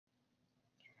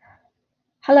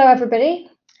Hello everybody,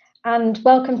 and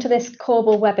welcome to this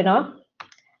CORBEL webinar.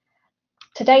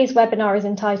 Today's webinar is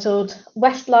entitled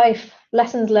Westlife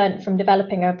Lessons Learned from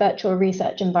Developing a Virtual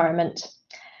Research Environment,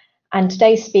 and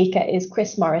today's speaker is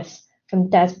Chris Morris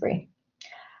from Desbury.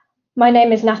 My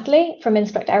name is Natalie from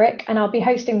Instruct Eric, and I'll be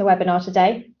hosting the webinar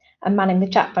today and manning the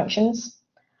chat functions.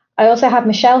 I also have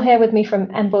Michelle here with me from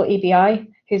Envil EBI,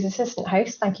 who's assistant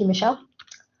host. Thank you, Michelle.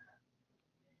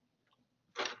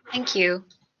 Thank you.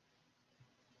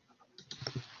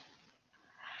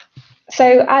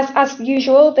 So as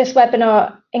usual, this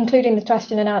webinar, including the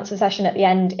question and answer session at the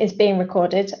end, is being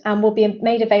recorded and will be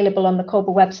made available on the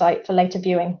CORBEL website for later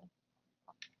viewing.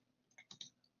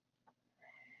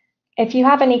 If you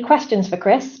have any questions for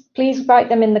Chris, please write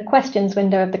them in the questions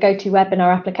window of the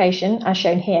GoToWebinar application, as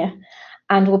shown here,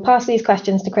 and we'll pass these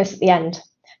questions to Chris at the end.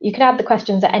 You can add the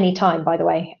questions at any time, by the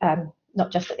way,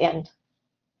 not just at the end.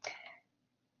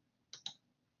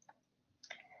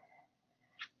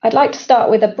 I'd like to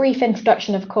start with a brief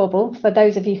introduction of CORBEL for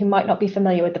those of you who might not be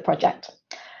familiar with the project.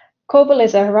 CORBEL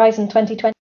is a Horizon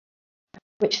 2020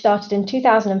 which started in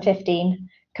 2015,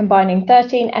 combining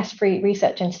 13 S3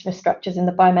 research infrastructures in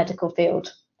the biomedical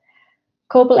field.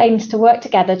 CORBEL aims to work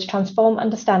together to transform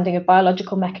understanding of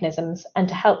biological mechanisms and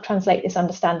to help translate this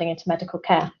understanding into medical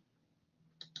care.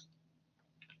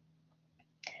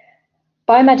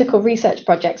 Biomedical research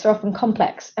projects are often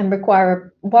complex and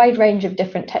require a wide range of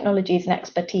different technologies and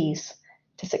expertise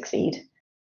to succeed.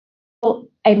 CORBEL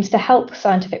aims to help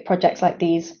scientific projects like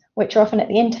these, which are often at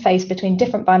the interface between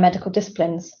different biomedical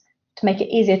disciplines, to make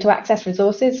it easier to access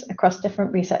resources across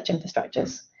different research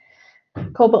infrastructures.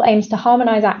 CORBEL aims to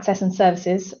harmonize access and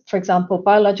services, for example,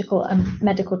 biological and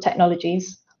medical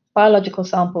technologies, biological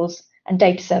samples, and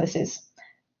data services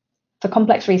for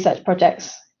complex research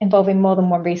projects involving more than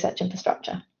one research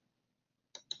infrastructure.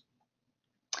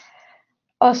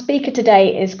 Our speaker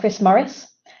today is Chris Morris.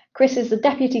 Chris is the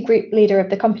Deputy Group Leader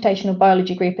of the Computational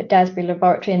Biology Group at Desbury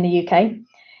Laboratory in the UK.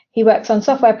 He works on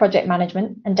software project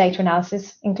management and data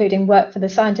analysis, including work for the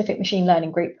Scientific Machine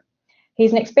Learning Group.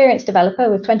 He's an experienced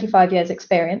developer with 25 years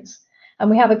experience,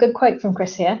 and we have a good quote from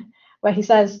Chris here, where he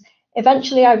says,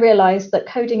 "Eventually I realized that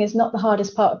coding is not the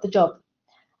hardest part of the job."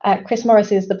 Chris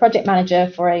Morris is the project manager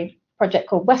for a project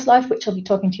called Westlife, which I'll be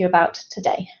talking to you about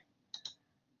today.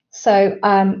 So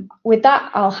with that,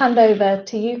 I'll hand over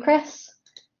to you, Chris.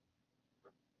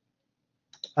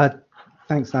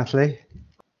 Thanks, Natalie.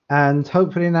 And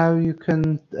hopefully now you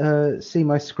can see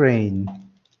my screen,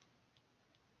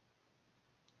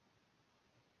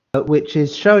 which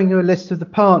is showing you a list of the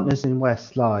partners in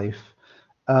Westlife.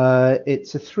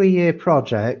 It's a 3-year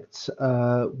project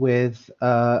with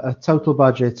a total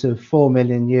budget of €4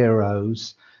 million,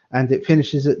 and it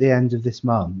finishes at the end of this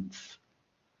month.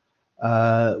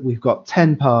 We've got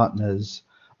 10 partners.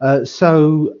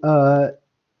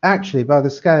 Actually, by the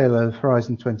scale of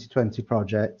Horizon 2020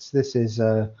 projects, this is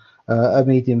a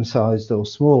medium-sized or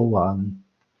small one.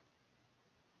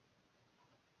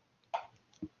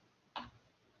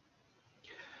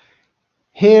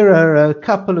 Here are a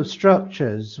couple of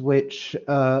structures which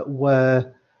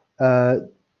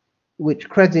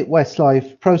credit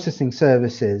Westlife processing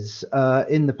services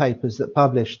in the papers that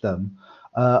published them.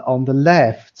 On the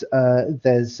left,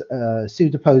 there's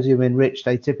pseudoposium-enriched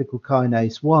atypical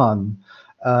kinase 1,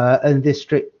 and this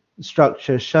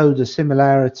structure showed a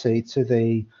similarity to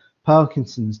the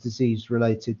Parkinson's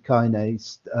disease-related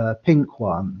kinase pink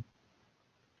 1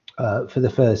 for the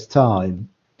first time.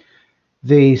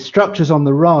 The structures on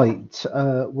the right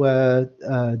were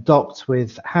docked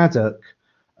with Haddock,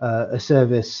 a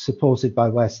service supported by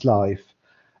Westlife,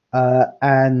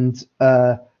 and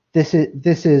this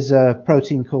is a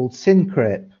protein called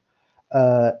SynCryp.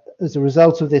 As a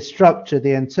result of this structure,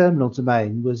 the N-terminal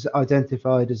domain was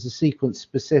identified as a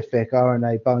sequence-specific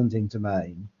RNA binding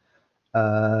domain.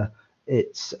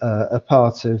 It's a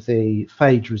part of the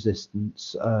phage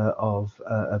resistance of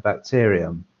a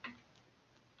bacterium.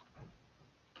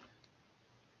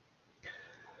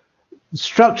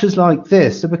 Structures like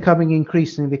this are becoming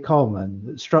increasingly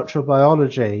common. Structural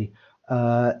biology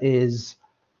is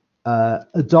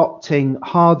adopting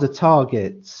harder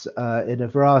targets in a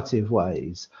variety of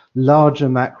ways, larger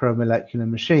macromolecular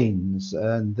machines,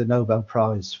 and the Nobel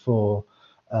Prize for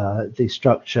the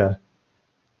structure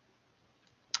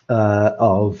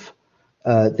of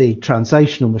the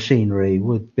translational machinery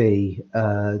would be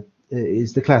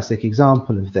is the classic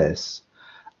example of this.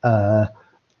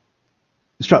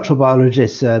 Structural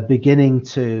biologists are beginning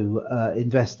to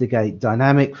investigate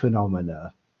dynamic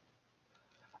phenomena.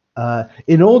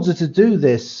 In order to do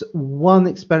this, one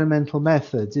experimental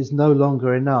method is no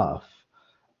longer enough.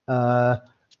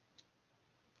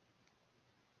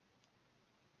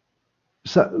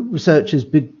 so researchers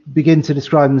begin to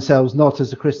describe themselves not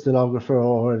as a crystallographer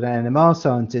or an NMR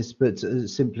scientist, but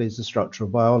simply as a structural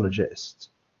biologist.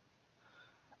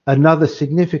 Another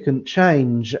significant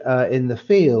change in the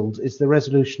field is the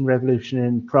resolution revolution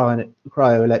in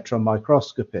cryo-electron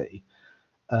microscopy.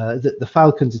 That the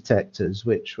Falcon detectors,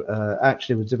 which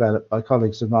actually were developed by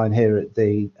colleagues of mine here at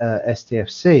the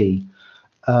STFC,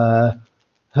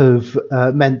 have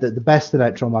meant that the best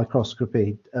electron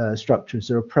microscopy structures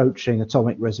are approaching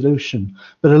atomic resolution.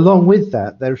 But along with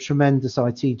that, there are tremendous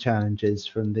IT challenges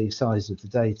from the size of the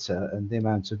data and the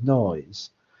amount of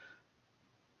noise.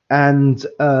 And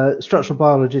structural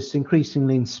biologists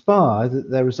increasingly inspire that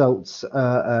their results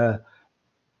are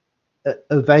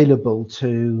available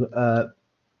to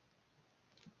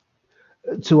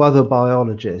other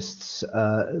biologists,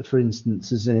 for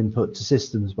instance, as an input to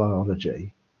systems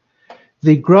biology.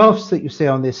 The graphs that you see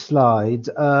on this slide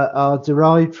are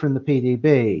derived from the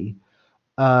PDB.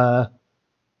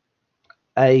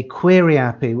 A query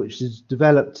API, which is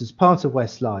developed as part of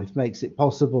Westlife, makes it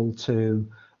possible to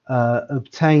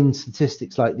obtain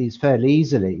statistics like these fairly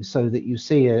easily, so that you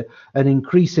see an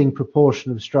increasing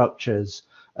proportion of structures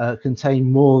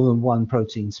contain more than one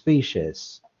protein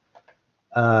species.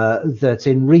 That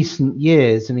in recent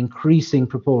years, an increasing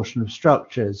proportion of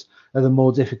structures are the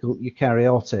more difficult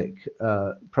eukaryotic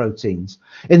proteins.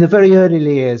 In the very early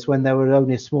years, when there were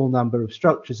only a small number of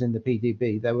structures in the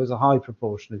PDB, there was a high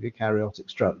proportion of eukaryotic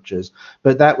structures,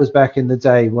 but that was back in the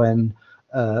day when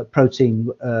proteins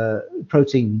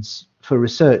for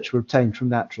research were obtained from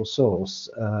natural source.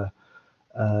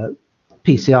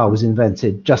 PCR was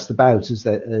invented just about as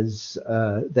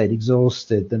they'd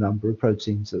exhausted the number of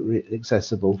proteins that were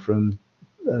accessible from,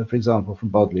 for example, from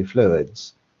bodily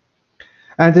fluids.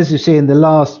 And as you see in the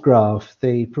last graph,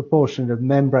 the proportion of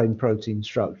membrane protein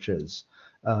structures,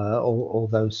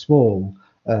 although small,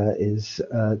 is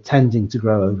tending to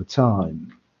grow over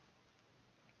time.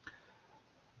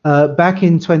 Back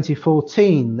in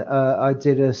 2014, I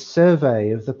did a survey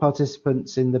of the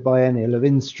participants in the biennial of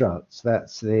Instruct.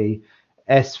 That's the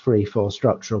S3 for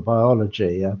structural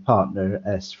biology, a partner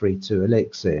S3 to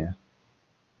Elixir.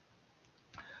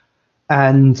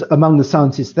 And among the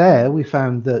scientists there, we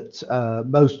found that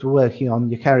most were working on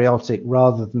eukaryotic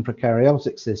rather than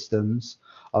prokaryotic systems,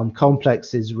 on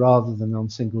complexes rather than on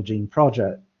single gene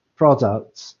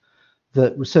products,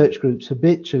 that research groups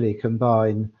habitually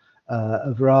combine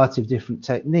a variety of different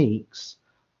techniques,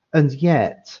 and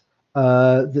yet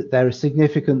that there are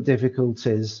significant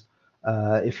difficulties.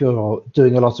 If you're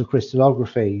doing a lot of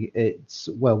crystallography, it's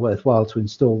well worthwhile to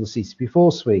install the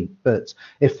CCP4 suite. But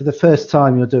if for the first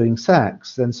time you're doing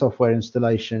SACs, then software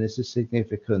installation is a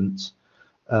significant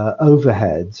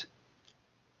overhead.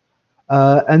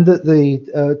 And that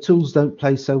the tools don't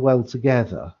play so well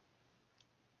together.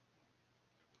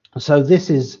 So this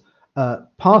is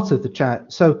part of the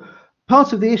chat. So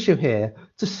part of the issue here,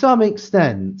 to some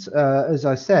extent, as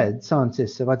I said,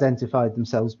 scientists have identified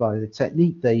themselves by the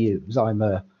technique they use. I'm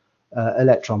an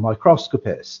electron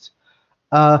microscopist.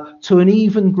 To an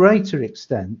even greater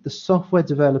extent, the software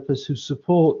developers who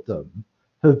support them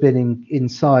have been in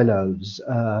silos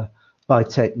by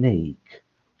technique.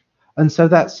 And so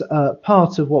that's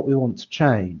part of what we want to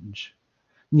change.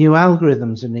 New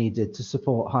algorithms are needed to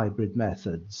support hybrid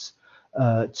methods,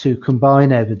 to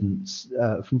combine evidence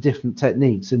from different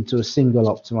techniques into a single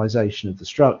optimization of the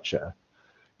structure.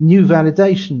 New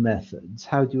validation methods.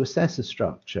 How do you assess a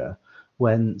structure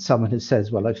when someone has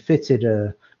says, well, I've fitted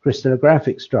a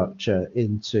crystallographic structure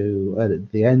into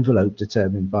the envelope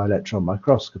determined by electron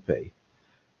microscopy?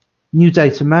 New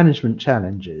data management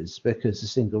challenges, because a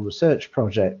single research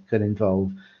project can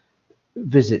involve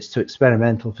visits to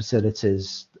experimental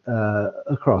facilities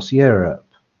across Europe.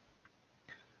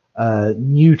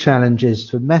 New challenges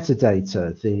for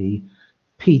metadata. The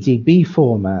PDB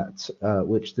format,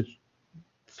 which the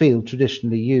field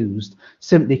traditionally used,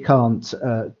 simply can't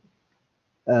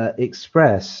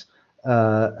express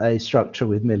a structure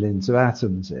with millions of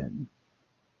atoms in.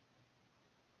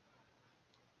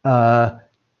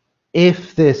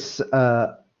 If this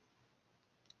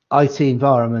IT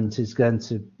environment is going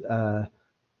to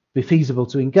be feasible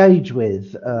to engage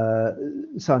with,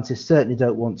 scientists certainly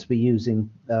don't want to be using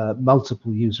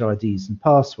multiple user IDs and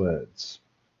passwords.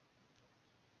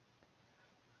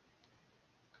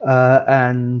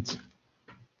 And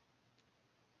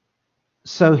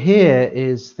so here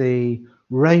is the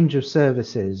range of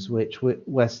services which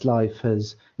Westlife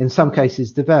has, in some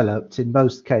cases, developed, in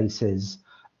most cases,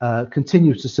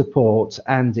 continue to support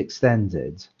and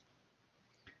extended.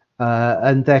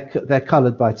 And they're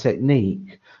coloured by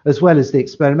technique, as well as the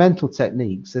experimental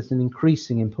techniques. There's an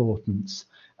increasing importance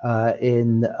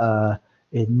in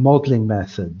modeling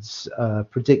methods,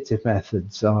 predictive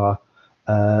methods are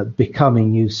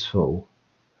becoming useful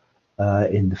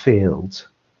in the field.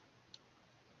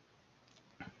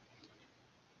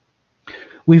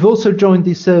 We've also joined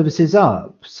these services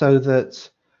up so that,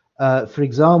 for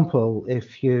example,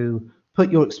 if you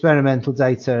put your experimental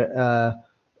data,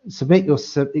 submit your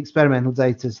experimental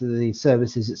data to the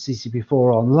services at CCP4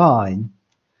 online,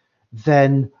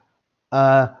 then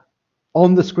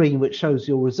on the screen which shows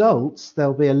your results,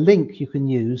 there'll be a link you can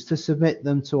use to submit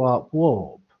them to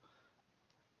ArcWarp.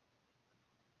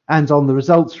 And on the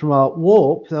results from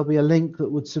ArcWarp, there'll be a link that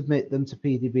would submit them to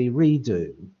PDB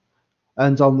Redo.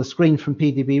 And on the screen from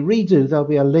PDB Redo, there'll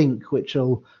be a link which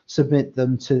will submit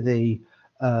them to the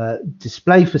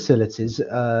display facilities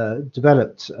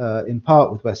developed in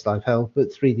part with Westlife Health,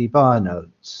 but 3D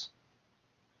BioNotes.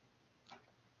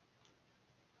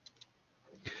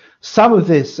 Some of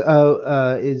this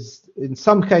is, in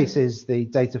some cases, the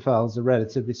data files are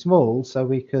relatively small, so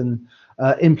we can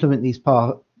implement these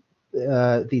pipelines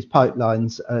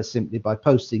simply by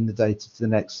posting the data to the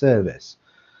next service.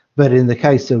 But in the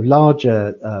case of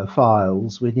larger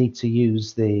files, we need to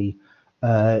use the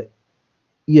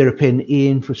European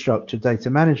e-infrastructure data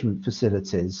management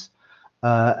facilities.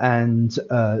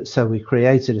 So we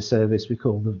created a service we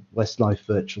call the Westlife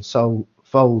Virtual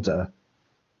Folder,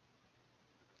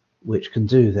 which can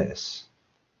do this.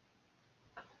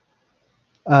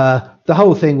 The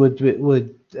whole thing would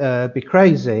be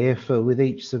crazy if with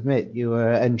each submit you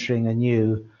were entering a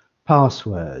new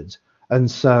password. And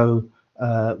so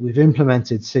we've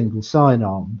implemented single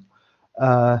sign-on.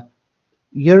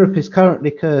 Europe is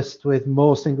currently cursed with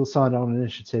more single sign-on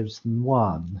initiatives than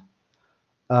one.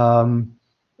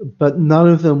 But none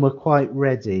of them were quite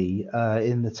ready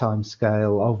in the time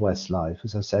scale of Westlife.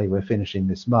 As I say, we're finishing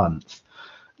this month.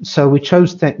 So we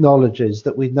chose technologies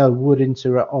that we know would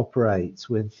interoperate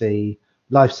with the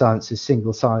Life Sciences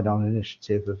Single Sign-On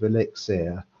initiative of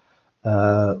Elixir.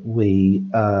 We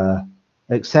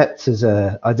accept as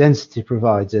an identity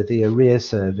provider the ARIA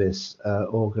service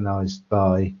organized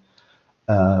by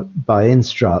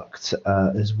Instruct,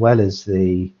 as well as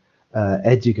the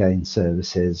Edugain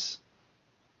services.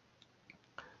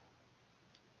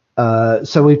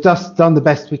 So we've just done the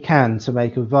best we can to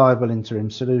make a viable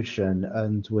interim solution,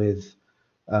 and with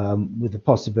the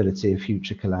possibility of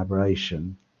future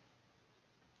collaboration.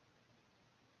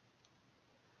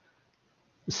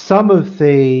 Some of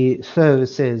the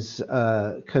services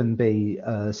can be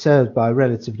served by a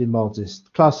relatively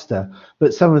modest cluster,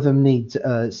 but some of them need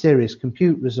serious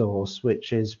compute resource,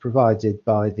 which is provided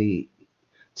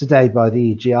today by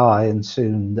the EGI, and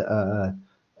soon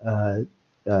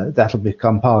that'll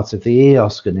become part of the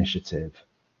EOSC initiative.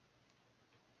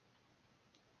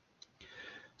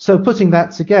 So putting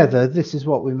that together, this is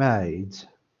what we made.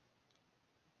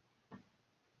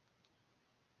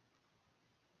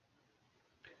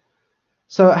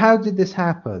 So how did this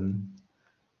happen?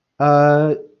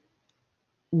 When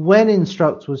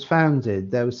Instruct was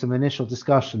founded, there were some initial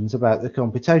discussions about the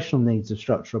computational needs of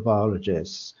structural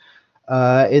biologists,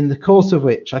 in the course of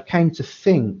which I came to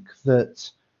think that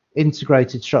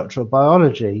integrated structural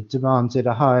biology demanded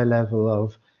a higher level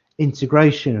of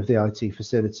integration of the IT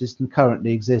facilities than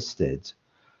currently existed.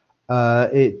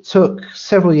 It took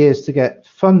several years to get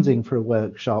funding for a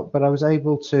workshop, but I was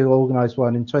able to organize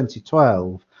one in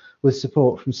 2012 with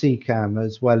support from CCAM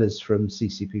as well as from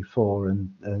CCP4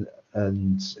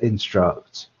 and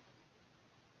Instruct.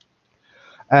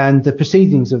 And the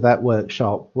proceedings of that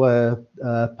workshop were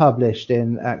published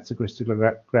in Acta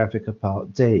Crystallographica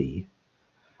Part D.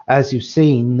 As you've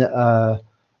seen, I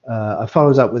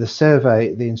followed up with a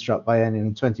survey at the Instruct Biennial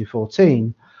in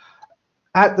 2014.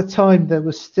 At the time, there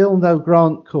was still no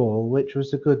grant call, which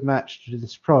was a good match to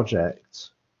this project.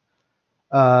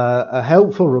 A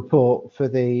helpful report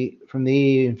from the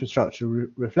E-Infrastructure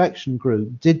Reflection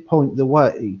Group did point the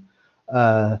way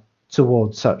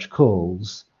towards such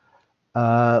calls,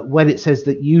 when it says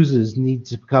that users need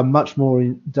to become much more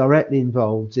directly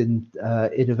involved in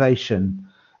innovation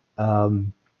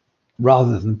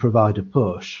rather than provide a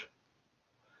push.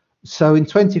 So in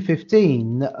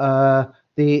 2015, the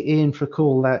E-Infra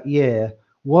call that year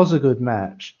was a good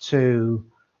match to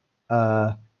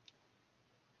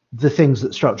the things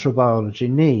that structural biology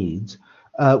needs.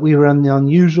 We were in the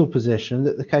unusual position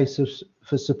that the case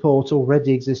for support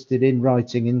already existed in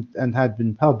writing and had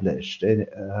been published,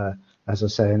 as I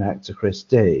say, in Acta Crys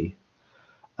D.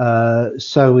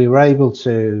 So we were able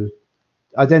to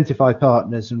identify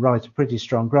partners and write a pretty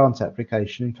strong grant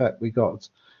application. In fact, we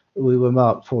were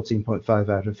marked 14.5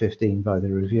 out of 15 by the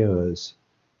reviewers.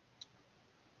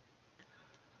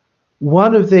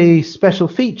 One of the special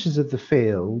features of the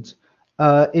field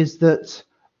is that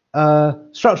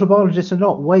structural biologists are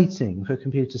not waiting for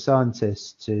computer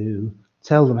scientists to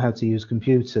tell them how to use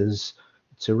computers,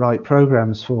 to write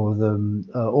programs for them,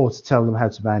 or to tell them how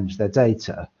to manage their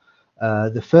data.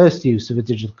 The first use of a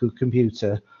digital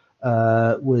computer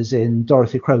was in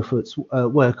Dorothy Crowfoot's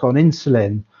work on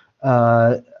insulin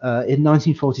in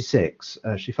 1946.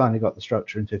 She finally got the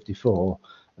structure in 54,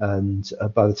 and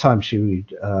by the time she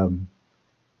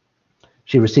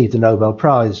received the Nobel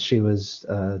Prize, she was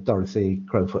Dorothy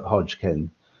Crowfoot Hodgkin,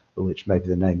 which may be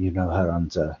the name you know her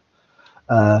under.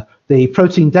 The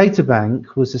Protein Data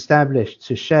Bank was established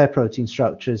to share protein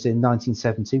structures in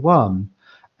 1971,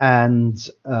 and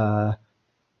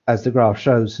as the graph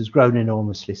shows, has grown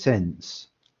enormously since.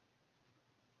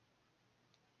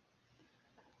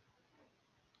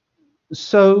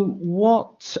 So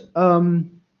what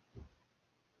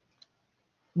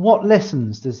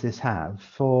lessons does this have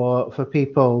for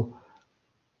people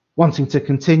wanting to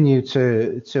continue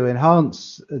to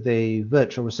enhance the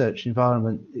virtual research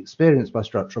environment experienced by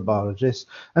structural biologists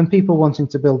and people wanting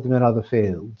to build them in other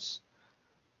fields?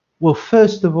 Well,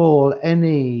 first of all,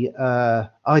 any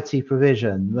IT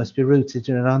provision must be rooted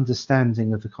in an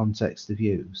understanding of the context of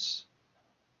use.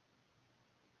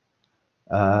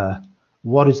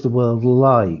 What is the world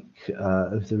like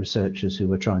of the researchers who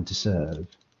we're trying to serve?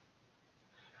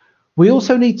 We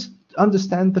also need to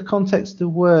understand the context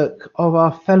of work of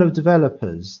our fellow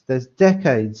developers. There's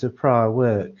decades of prior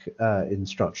work in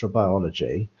structural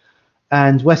biology,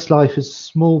 and Westlife is a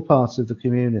small part of the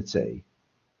community.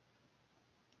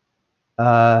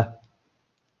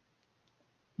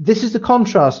 This is the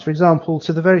contrast, for example,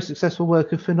 to the very successful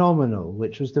work of Phenomenal,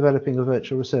 which was developing a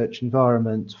virtual research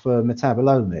environment for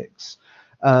metabolomics.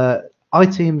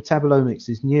 IT in metabolomics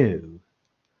is new,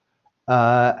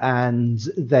 and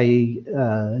they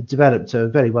developed a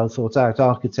very well thought out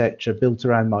architecture built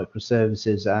around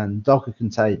microservices and Docker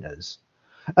containers.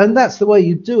 And that's the way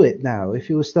you do it now if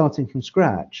you were starting from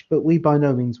scratch, but we by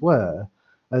no means were.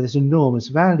 There's enormous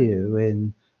value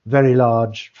in very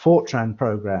large Fortran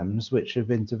programs which have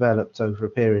been developed over a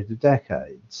period of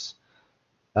decades.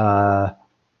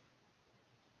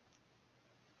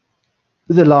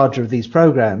 The larger of these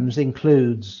programs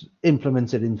includes,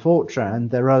 implemented in Fortran,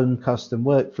 their own custom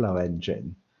workflow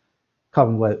engine.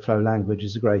 Common workflow language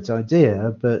is a great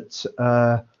idea, but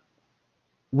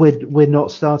we're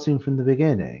not starting from the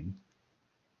beginning.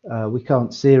 We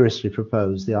can't seriously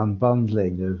propose the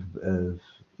unbundling of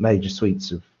major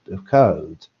suites of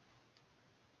code.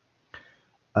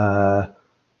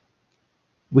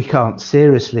 We can't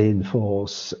seriously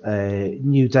enforce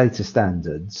new data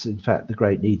standards. In fact, the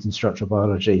great need in structural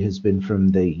biology has been from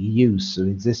the use of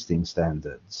existing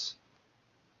standards.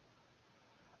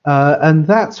 And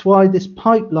that's why this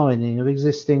pipelining of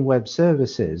existing web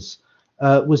services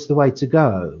was the way to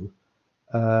go.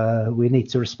 We need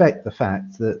to respect the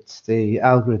fact that the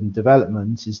algorithm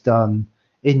development is done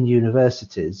in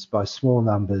universities by small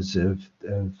numbers of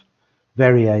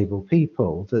very able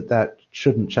people, that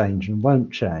shouldn't change and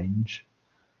won't change,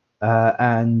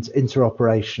 and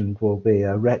interoperation will be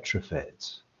a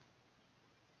retrofit.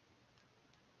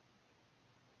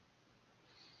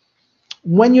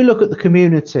 When you look at the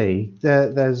community,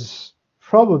 there's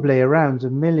probably around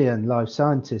 1 million life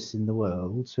scientists in the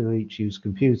world who each use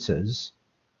computers.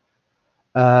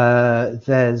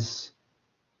 There's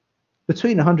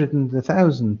between 100 and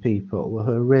 1,000 people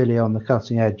who are really on the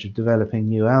cutting edge of developing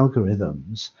new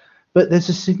algorithms, but there's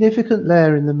a significant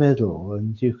layer in the middle,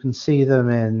 and you can see them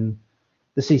in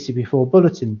the CCP4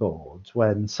 bulletin board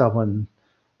when someone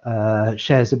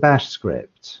shares a bash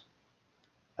script.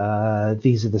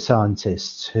 These are the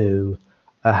scientists who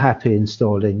are happy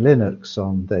installing Linux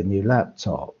on their new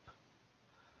laptop.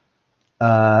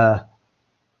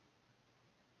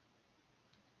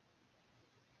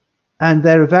 And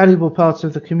they're a valuable part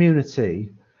of the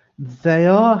community. They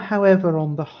are, however,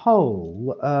 on the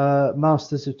whole,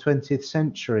 masters of 20th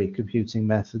century computing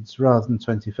methods rather than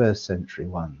 21st century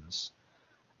ones.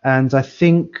 And I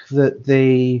think that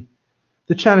the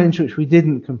challenge which we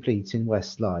didn't complete in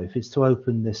Westlife is to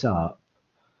open this up.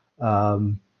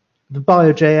 The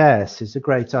Bio.js is a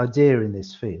great idea in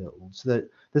this field, that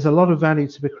there's a lot of value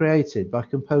to be created by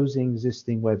composing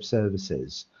existing web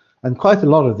services. And quite a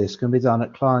lot of this can be done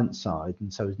at client side,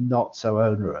 and so it's not so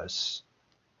onerous.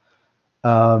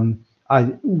 I've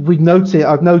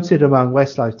noted among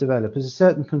Westlife developers a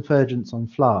certain convergence on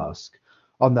Flask.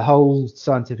 On the whole,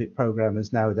 scientific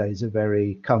programmers nowadays are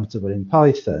very comfortable in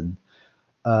Python.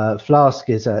 Flask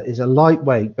is a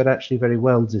lightweight but actually very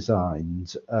well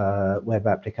designed web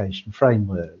application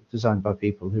framework designed by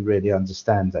people who really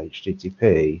understand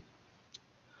HTTP.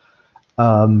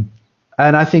 And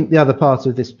I think the other part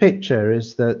of this picture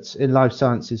is that in life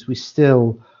sciences we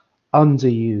still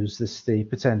underuse the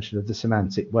potential of the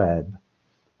semantic web.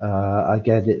 I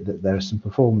get it that there are some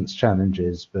performance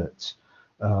challenges, but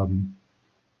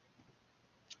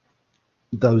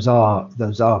those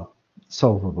are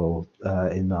solvable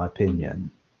in my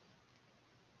opinion.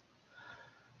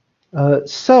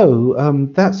 So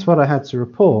that's what I had to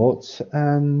report,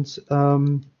 and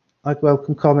I'd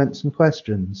welcome comments and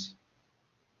questions.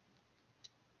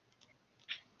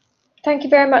 Thank you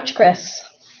very much, Chris.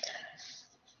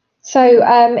 So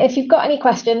if you've got any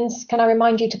questions, can I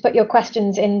remind you to put your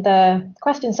questions in the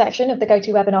question section of the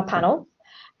GoToWebinar panel.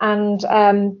 And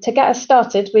to get us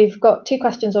started, we've got 2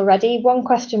 questions already. One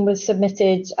question was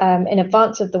submitted in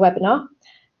advance of the webinar.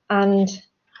 And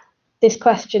this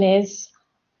question is,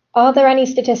 are there any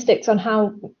statistics on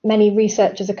how many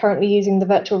researchers are currently using the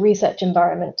virtual research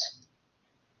environment?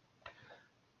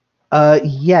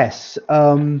 Yes.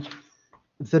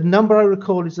 The number I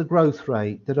recall is the growth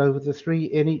rate, that over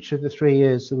in each of the 3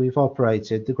 years that we've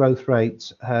operated, the growth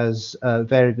rate has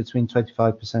varied between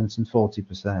 25% and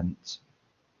 40%.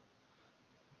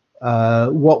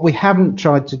 What we haven't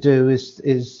tried to do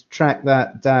is track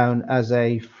that down as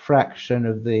a fraction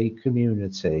of the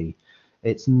community.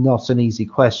 It's not an easy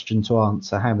question to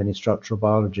answer how many structural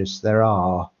biologists there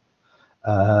are,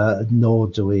 nor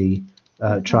do we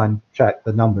try and track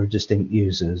the number of distinct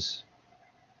users.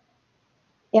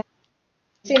 Yeah, I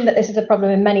assume that this is a problem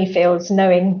in many fields,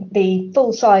 knowing the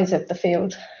full size of the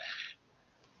field.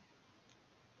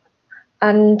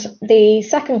 And the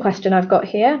second question I've got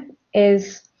here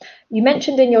is, you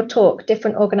mentioned in your talk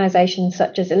different organizations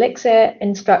such as Elixir,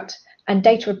 Instruct, and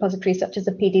data repositories such as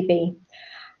the PDB.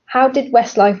 How did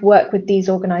Westlife work with these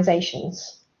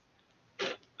organizations?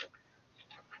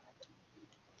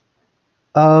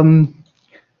 I'm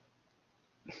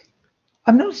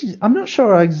not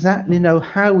sure I exactly know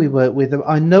how we worked with them.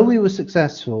 I know we were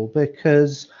successful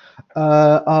because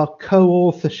our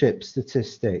co-authorship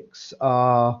statistics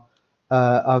are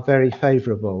very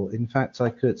favourable. In fact, I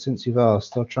could, since you've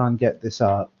asked, I'll try and get this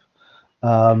up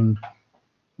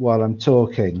while I'm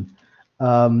talking.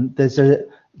 I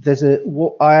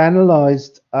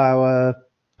analysed our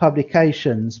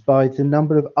publications by the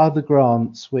number of other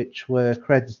grants which were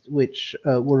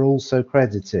also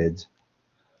credited.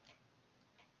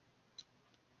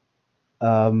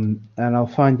 And I'll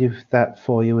find that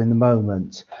for you in a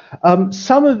moment.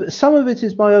 Some of it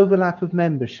is by overlap of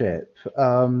membership,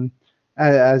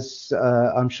 as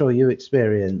I'm sure you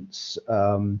experience.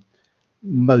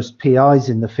 Most PIs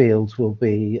in the field will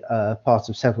be part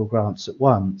of several grants at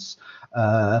once.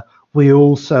 We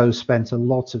also spent a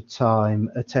lot of time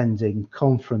attending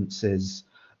conferences,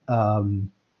 both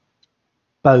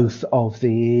of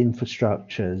the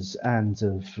infrastructures and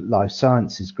of life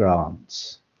sciences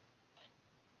grants.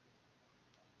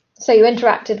 So you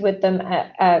interacted with them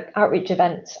at outreach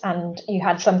events, and you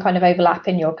had some kind of overlap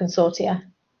in your consortia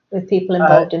with people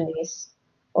involved in these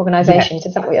organizations. Yes.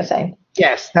 Is that what you're saying?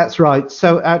 Yes, that's right.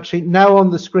 So actually now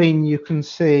on the screen you can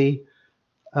see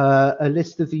a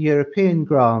list of the European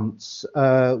grants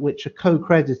which are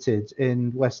co-credited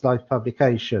in Westlife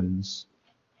publications,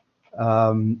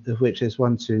 of which is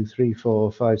 1, 2, 3,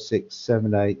 4, 5, 6,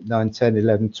 7, 8, 9, 10,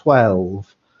 11,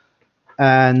 12.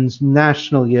 And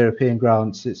national European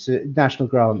grants, it's national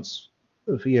grants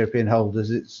for European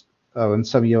holders, and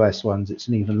some US ones, it's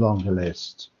an even longer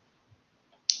list.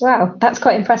 Wow, that's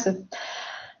quite impressive.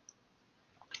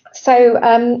 So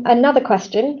another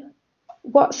question,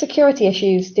 what security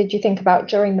issues did you think about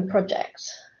during the project?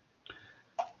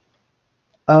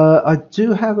 I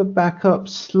do have a backup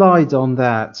slide on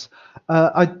that.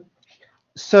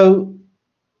 So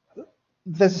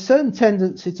there's a certain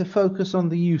tendency to focus on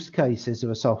the use cases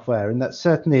of a software, and that's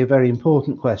certainly a very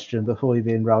important question before you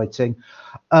begin writing.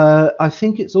 I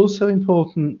think it's also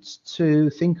important to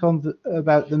think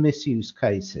about the misuse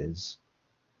cases.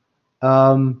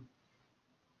 And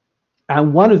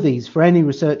one of these for any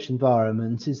research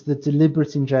environment is the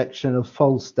deliberate injection of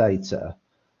false data.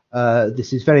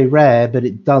 This is very rare, but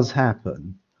it does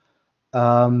happen.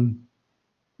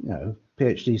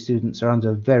 PhD students are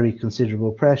under very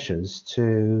considerable pressures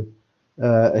to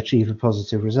achieve a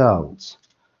positive result.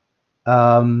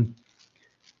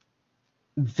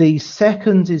 The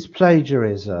second is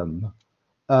plagiarism,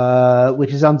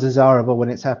 which is undesirable when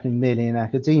it's happening merely in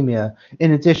academia.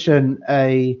 In addition,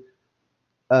 a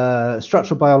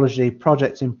structural biology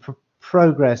project in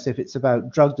progress, if it's about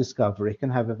drug discovery, can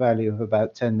have a value of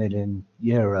about 10 million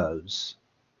euros.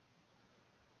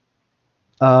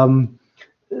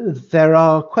 There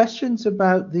are questions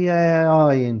about the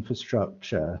AI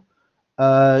infrastructure.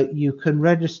 You can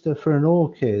register for an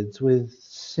ORCID with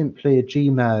simply a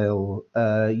Gmail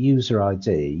user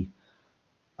ID.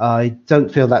 I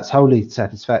don't feel that's wholly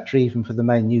satisfactory even for the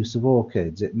main use of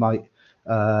ORCIDs. It might,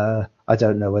 I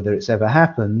don't know whether it's ever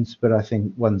happened, but I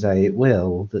think one day it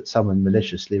will, that someone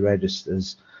maliciously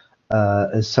registers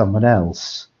as someone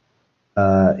else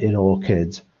in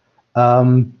ORCID.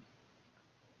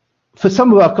 For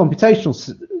some of our computational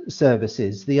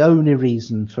services, the only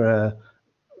reason for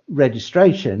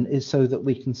registration is so that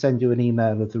we can send you an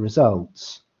email of the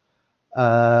results.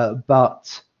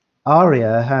 But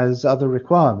ARIA has other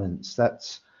requirements.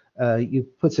 That's you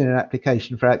put in an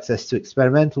application for access to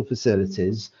experimental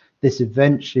facilities. This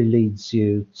eventually leads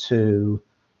you to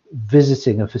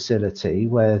visiting a facility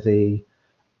where the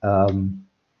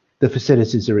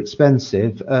facilities are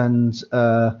expensive and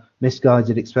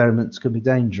misguided experiments can be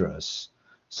dangerous.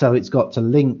 So it's got to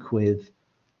link with,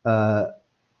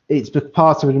 it's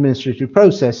part of an administrative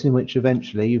process in which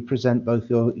eventually you present both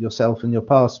yourself and your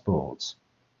passports.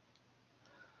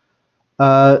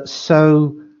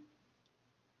 So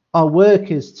our work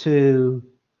is to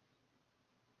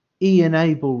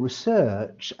enable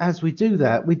research. As we do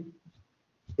that,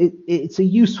 it's a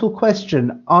useful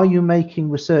question. Are you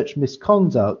making research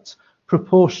misconduct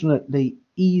proportionately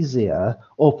easier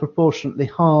or proportionately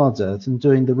harder than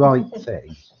doing the right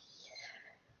thing?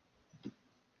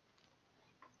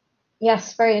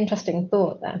 Yes, very interesting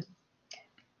thought there.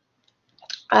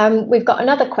 We've got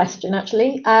another question,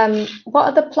 actually. What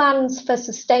are the plans for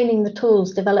sustaining the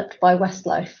tools developed by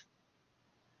Westlife?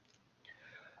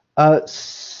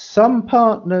 Some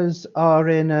partners are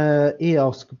in a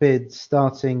EOSC bid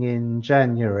starting in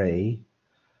January.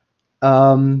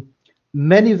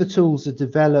 Many of the tools are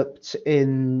developed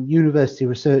in university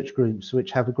research groups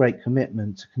which have a great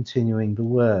commitment to continuing the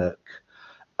work.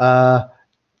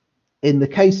 In the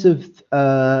case of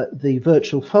the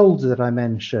virtual folder that I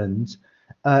mentioned,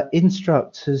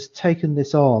 Instruct has taken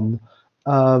this on.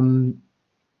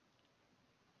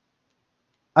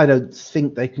 I don't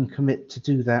think they can commit to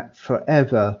do that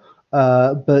forever,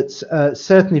 but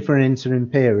certainly for an interim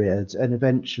period, and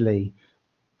eventually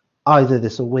either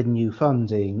this will win new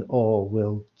funding or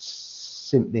we'll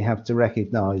simply have to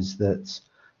recognize that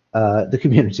the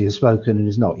community has spoken and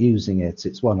is not using it.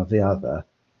 It's one or the other.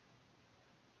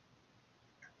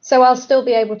 So I'll still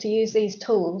be able to use these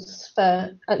tools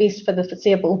for at least for the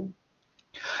foreseeable?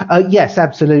 Yes,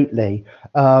 absolutely.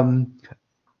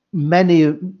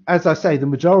 Many, as I say, the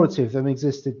majority of them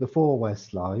existed before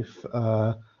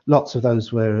Westlife. Lots of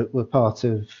those were part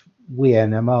of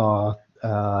WeNMR.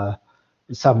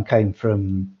 Some came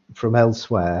from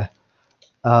elsewhere.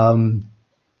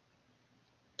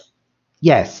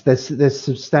 Yes, there's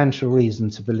substantial reason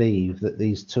to believe that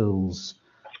these tools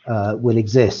will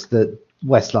exist, that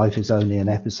Westlife is only an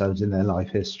episode in their life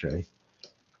history.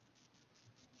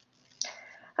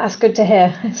 That's good to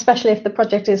hear, especially if the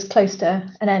project is close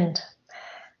to an end.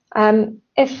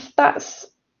 If that's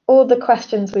all the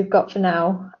questions we've got for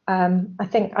now, I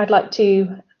think I'd like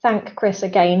to thank Chris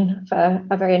again for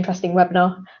a very interesting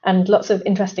webinar and lots of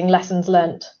interesting lessons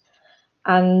learnt.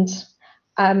 And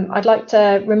I'd like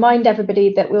to remind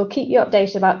everybody that we'll keep you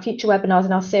updated about future webinars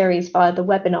in our series via the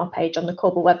webinar page on the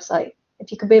CORBEL website.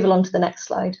 If you could move along to the next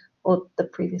slide, or the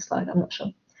previous slide, I'm not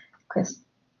sure. Chris.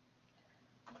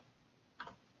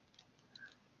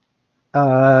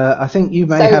 I think you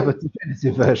may have a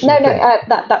definitive version. No,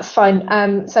 that's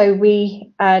fine. So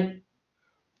we have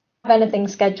anything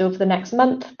scheduled for the next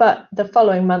month, but the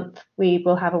following month we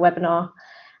will have a webinar.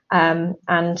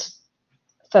 And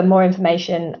for more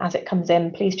information as it comes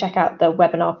in, please check out the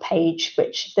webinar page,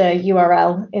 which the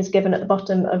URL is given at the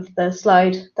bottom of the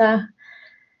slide there.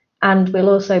 And we'll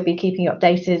also be keeping you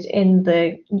updated in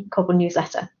the CORBEL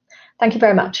newsletter. Thank you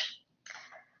very much.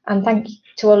 And thank you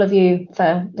to all of you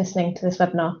for listening to this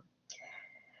webinar.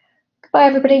 Goodbye,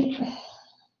 everybody.